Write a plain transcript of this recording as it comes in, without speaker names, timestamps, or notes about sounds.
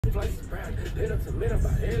Man,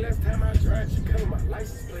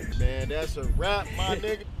 that's a wrap, my nigga.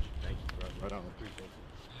 Thank you, bro. Right on, appreciate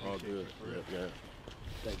you. All good. Yeah.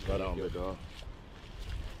 Thank you. Right on, big dog.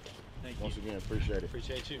 Thank you. Once again, appreciate it.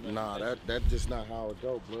 Appreciate you, man. Nah, that's just not how it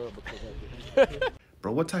go, blood. Because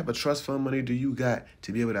Bro, what type of trust fund money do you got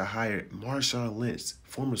to be able to hire Marshawn Lynch,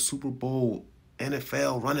 former Super Bowl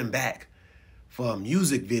NFL running back, for a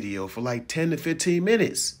music video for like 10 to 15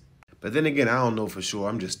 minutes? But then again, I don't know for sure.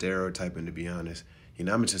 I'm just stereotyping, to be honest. You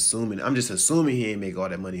know, I'm just assuming he ain't make all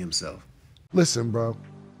that money himself. Listen, bro,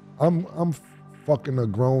 I'm fucking a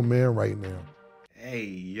grown man right now. Hey,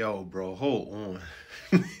 yo, bro, hold on.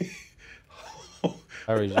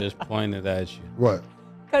 I was just pointed at you. What?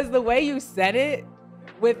 Because the way you said it,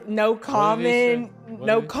 with no comment,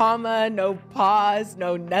 no comma, no pause,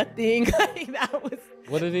 no nothing, like that was.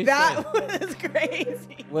 What did he say? That was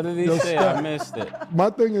crazy. What did he say? I missed it. My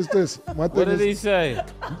thing is this. What did he say?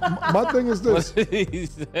 My thing is this. What did he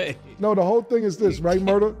say? No, the whole thing is this, right,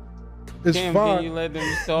 Murder? It's Kim, fine. Can you let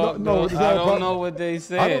them talk? No, I don't know what they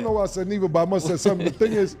said. I don't know what I said neither, but I must have said something. The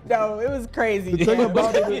thing is, no, it was crazy. The thing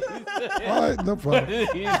about it is, all right, no problem.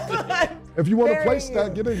 If you want to place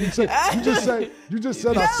that, get it. You said I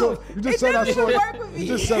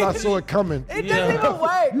saw it coming. It doesn't even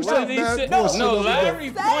work. You said that. No,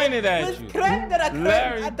 Larry pointed at you.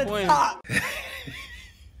 Larry at the top.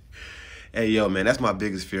 Hey, yo, man, that's my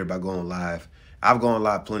biggest fear about going live. I've gone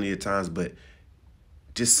live plenty of times, but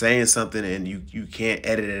just saying something and you can't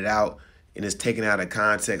edit it out and it's taken out of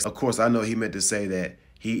context. Of course, I know he meant to say that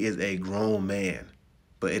he is a grown man,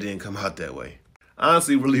 but it didn't come out that way. I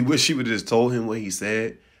honestly really wish he would have just told him what he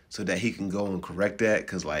said so that he can go and correct that,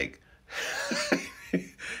 because, like,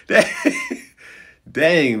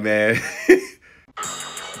 dang, man.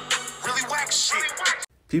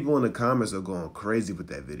 People in the comments are going crazy with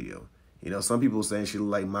that video. You know, some people saying she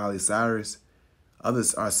look like Miley Cyrus.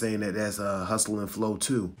 Others are saying that that's Hustle and Flow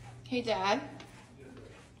too. Hey, Dad.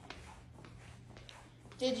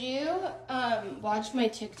 Did you watch my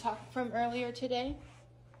TikTok from earlier today?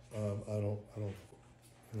 I don't.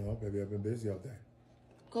 You know, maybe I've been busy all day.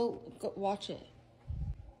 Go watch it.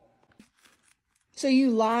 So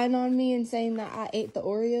you lying on me and saying that I ate the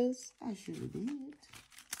Oreos? I sure did.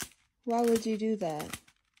 Why would you do that?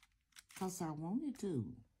 Because I wanted to.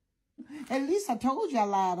 At least I told you I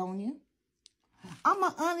lied on you. I'm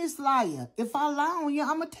an honest liar. If I lie on you,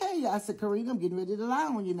 I'm going to tell you. I said, Karina, I'm getting ready to lie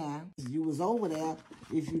on you now. You was over there.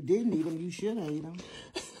 If you didn't eat them, you should have ate them.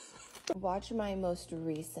 Watch my most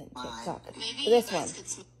recent TikTok. This one.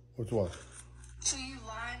 Which one? So you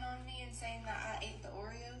lying on me and saying that I ate the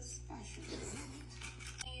Oreos? I sure did.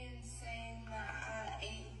 And saying that I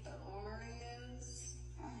ate the Oreos?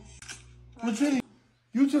 Virginia,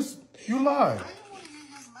 you lied. I don't want to hear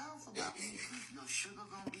his mouth about me. Your sugar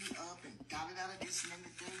going to be up and got it out of this and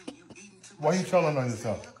everything. You eating too much. Why are you telling on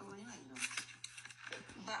yourself?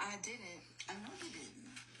 But I didn't. I know you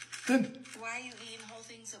didn't. Then Why are you eating whole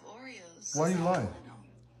things of Oreos? why are you lying?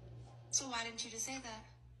 So why didn't you just say that?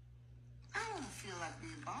 I don't feel like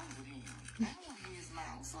being bothered with him. I don't want to hear his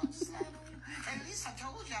mouth, so I just lied on you. At least I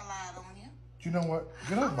told you I lied on you. You know what?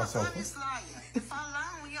 Get out of my cell I'm an phone. honest liar. If I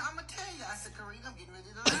lie on you, I'm going to tell you. I said, Karina, I'm getting ready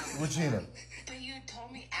to lie on you. Regina. But you told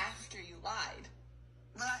me after you lied.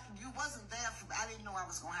 But you wasn't there for, I didn't know I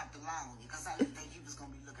was going to have to lie on you because I didn't think you was going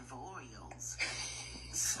to be looking for Oreos.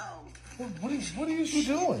 So. What are you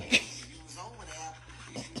doing? You was over there.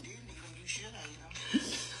 If you didn't eat them, you should have ate them.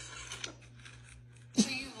 So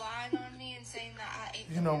you lying on me and saying that I ate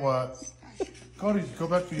You know what? Go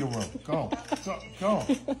back to your room. Go. Because I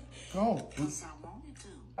wanted to.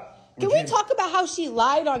 Can we talk about how she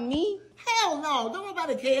lied on me? Hell no. Don't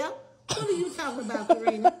nobody care. What are you talking about,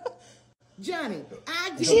 Karina? Johnny,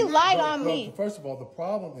 She lied on me. First of all, the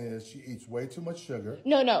problem is she eats way too much sugar.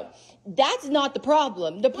 No. That's not the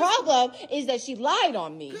problem. The problem is that she lied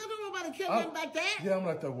on me. Don't nobody care nothing about that. Yeah, I'm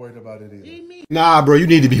not that worried about it either. Nah, bro, you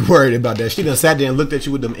need to be worried about that. She done sat there and looked at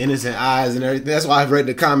you with them innocent eyes and everything. That's why I've read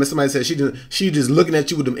the comments. Somebody said she just looking at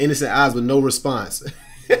you with them innocent eyes with no response.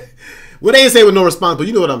 Well, they didn't say with no response, but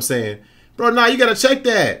you know what I'm saying. Bro, nah, you got to check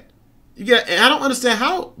that. And I don't understand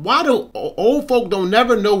why do old folk don't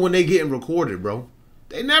never know when they getting recorded, bro?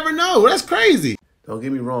 They never know. That's crazy. Don't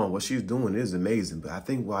get me wrong. What she's doing is amazing, but I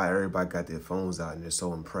think why everybody got their phones out and they're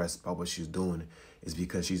so impressed by what she's doing is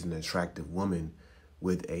because she's an attractive woman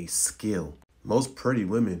with a skill. Most pretty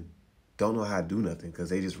women don't know how to do nothing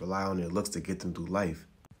because they just rely on their looks to get them through life.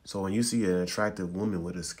 So when you see an attractive woman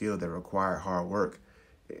with a skill that requires hard work,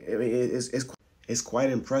 I mean, it's quite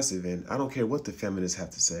impressive, and I don't care what the feminists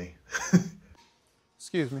have to say.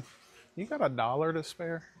 Excuse me, you got $1 to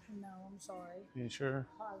spare? No, I'm sorry. You sure?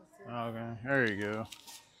 Positive. Okay, there you go.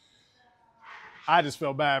 I just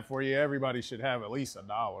feel bad for you. Everybody should have at least $1.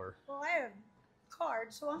 Well, I have a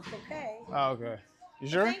card, so I'm okay. Oh, okay. You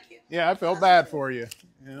sure? Thank you. Yeah, I feel bad for you.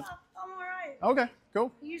 Yeah. I'm all right. Okay,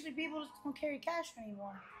 cool. Usually people just don't carry cash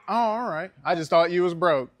anymore. Oh, all right. I just thought you was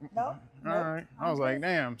broke. Nope. All right. I was like,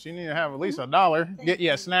 damn, she need to have at least $1. Get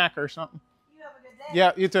you a snack or something. You have a good day.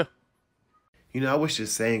 Yeah, you too. You know, I wish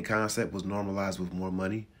this same concept was normalized with more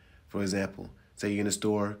money. For example, say you're in a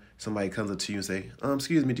store, somebody comes up to you and say,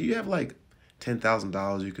 excuse me, do you have like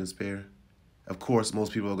 $10,000 you can spare? Of course,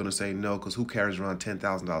 most people are going to say no, because who carries around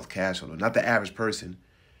 $10,000 cash on them? Not the average person.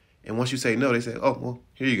 And once you say no, they say, oh, well,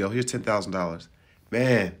 here you go. Here's $10,000.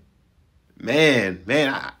 Man,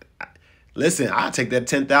 listen, I'll take that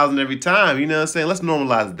 $10,000 every time. You know what I'm saying? Let's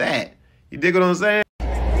normalize that. You dig what I'm saying?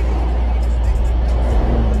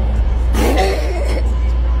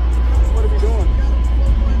 What are we doing?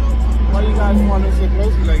 Why you guys want to sit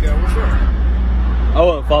closely like that? What's up? I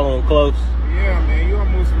wasn't following close. Yeah, man, you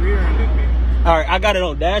almost rear-ended me. All right, I got it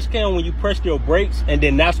on dash cam when you pressed your brakes, and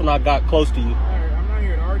then that's when I got close to you. All right, I'm not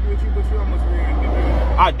here to argue with you, but you almost rear-ended me.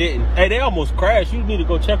 I didn't. Hey, they almost crashed. You need to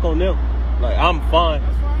go check on them. Like, I'm fine.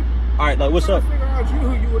 That's fine. All right, like, what's up? I'm trying to figure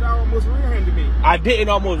out you would almost rear-ended me. I didn't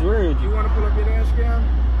almost rear-end You you. want to pull up your dash cam?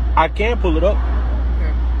 I can pull it up.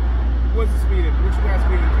 Okay. What's the speeding? What you guys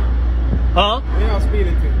speeding to? Huh? What y'all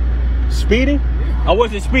speeding to? Speeding? Yeah. I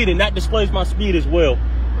wasn't speeding. That displays my speed as well. Okay.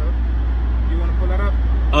 You want to pull that up?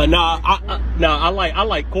 I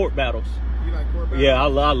like court battles. You like court battles? Yeah, I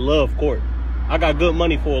love court. I got good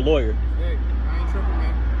money for a lawyer. Hey, I ain't tripping,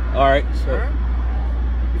 man. All right. So, All right?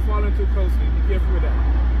 You're falling too closely. Be careful with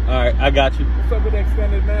that. all right, I got you. What's up with the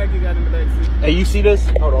extended mag you got in the back seat? Hey, you see this?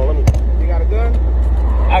 Hold on, let me. You got a gun?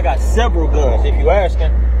 I got several guns, if you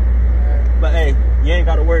asking. But hey, you ain't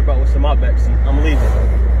got to worry about what's in my backseat. I'm leaving. All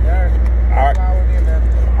right. All right. Fine with me,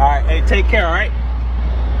 man. All right. Hey, take care. All right.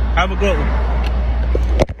 Have a good one.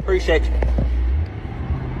 Appreciate you.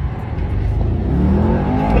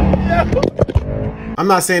 I'm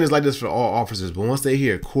not saying it's like this for all officers, but once they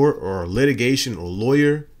hear court or litigation or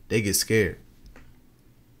lawyer, they get scared.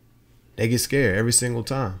 They get scared every single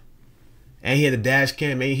time. And he had the dash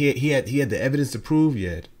cam. And he had the evidence to prove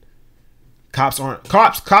yet. Cops aren't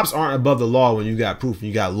above the law when you got proof and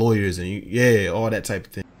you got lawyers and all that type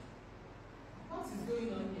of thing. What is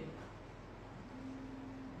going on here?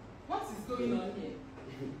 What is going on here?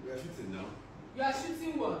 We are shooting now. You are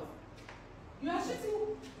shooting what? You are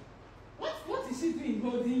shooting what is she doing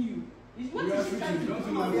holding you? What is she trying to do?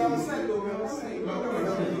 We are set though, we are set.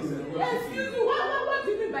 Excuse me, what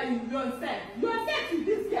do you mean by you are set? You are set with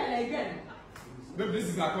this girl again. Babe, this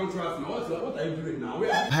is our contract now. What are you doing now?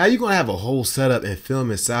 How you gonna have a whole setup and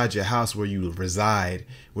film inside your house where you reside,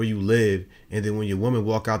 where you live, and then when your woman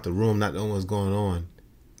walk out the room not knowing what's going on,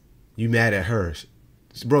 you mad at her?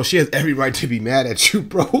 Bro, she has every right to be mad at you,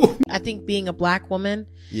 bro. I think being a black woman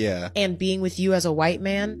and being with you as a white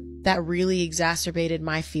man, that really exacerbated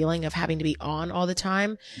my feeling of having to be on all the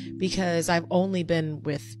time, because I've only been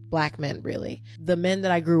with black men, really. The men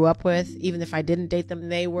that I grew up with, even if I didn't date them,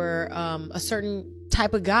 they were a certain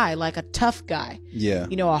type of guy, like a tough guy. Yeah.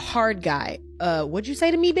 You know, a hard guy. What'd you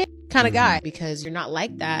say to me, bitch? Kind of guy. Because you're not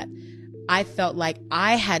like that. I felt like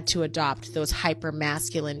I had to adopt those hyper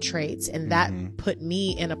masculine traits, and that put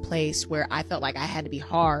me in a place where I felt like I had to be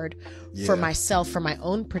hard for myself, for my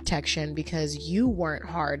own protection, because you weren't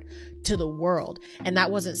hard to the world. And that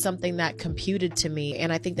wasn't something that computed to me.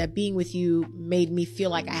 And I think that being with you made me feel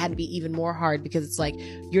like I had to be even more hard, because it's like,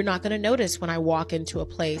 you're not going to notice when I walk into a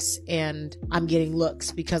place and I'm getting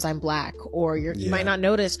looks because I'm black, or you might not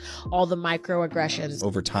notice all the microaggressions.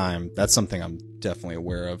 Over time, that's something I'm definitely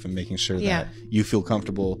aware of, and making sure that you feel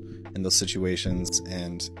comfortable in those situations.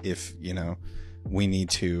 And if, you know, we need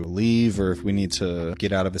to leave, or if we need to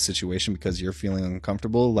get out of a situation because you're feeling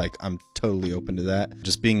uncomfortable, like, I'm totally open to that.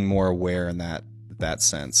 Just being more aware in that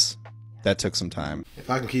sense. That took some time. If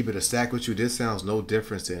I can keep it a stack with you, this sounds no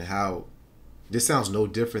different than how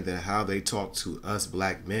they talk to us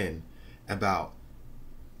black men about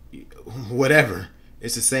whatever.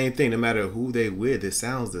 It's the same thing, no matter who they with. It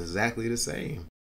sounds exactly the same.